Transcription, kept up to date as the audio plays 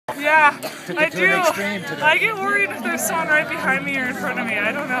Yeah, I to do. an extreme today. I get worried if there's someone right behind me or in front of me.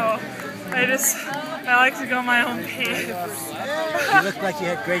 I don't know. I like to go my own pace. You looked like you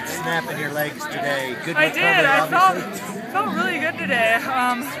had great snap in your legs today. Good I recovery, did. obviously. I felt really good today.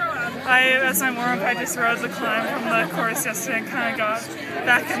 As my warm-up, I just rode the climb from the course yesterday and kind of got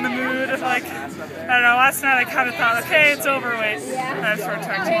back in the mood. Like, I don't know, last night I kind of thought, okay, it's over, wait, I have short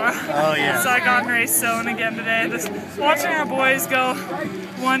track tomorrow. Oh, yeah. So I got in race zone again today. Just watching our boys go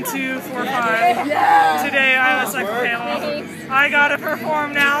 1, 2, 4, 5. Today I was like, okay, well, I gotta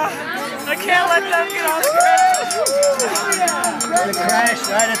perform now. I can't let them get all the credit. The crash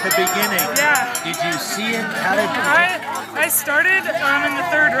right at the beginning. Yeah. Did you see it? How did I started in the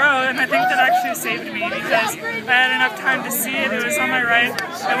third row, and I think that actually saved me because I had enough time to see it. It was on my right.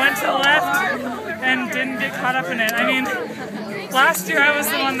 I went to the left and didn't get caught up in it. I mean, last year I was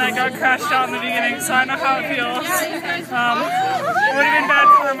the one that got crashed out in the beginning, so I know how it feels. It would have been bad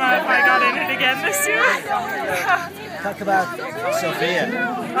karma if I got in it again this year. Talk about Sophia.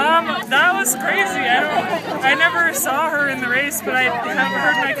 That was crazy. I never saw her in the race, but I have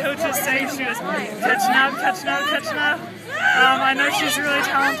heard my coaches say she was catching up. I know she's a really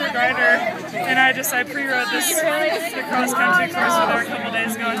talented rider, and I pre-rode the cross country course with her a couple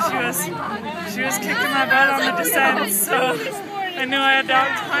days ago, and she was kicking my butt on the descent, so I knew I had to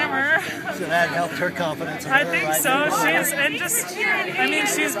out-climb her. So that helped her confidence. I think so.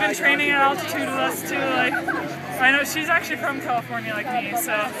 She's been training at altitude with us too. Like, I know she's actually from California like me,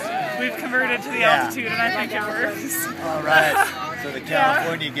 so we've converted to the altitude, and I think it works. All right. So the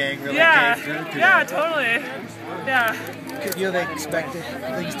California gang really came through today. Yeah, totally. Yeah. Could you have expected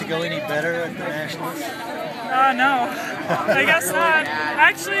things to go any better at the Nationals? No. I guess not.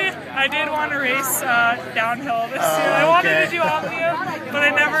 Actually, I did want to race downhill this year. I wanted to do Omnium, but I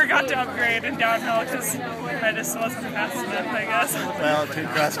never got to upgrade in downhill because I just wasn't fast enough, I guess. Well, 2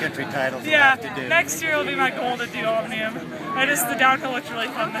 cross-country titles yeah, to do. Next year will be my goal to do Omnium. The downhill looked really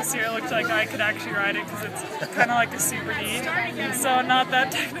fun this year. It looked like I could actually ride it because it's kind of like a Super D, so not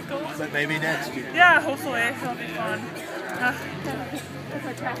that technical. But maybe next year. Yeah, hopefully. It'll be fun.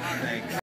 Thanks.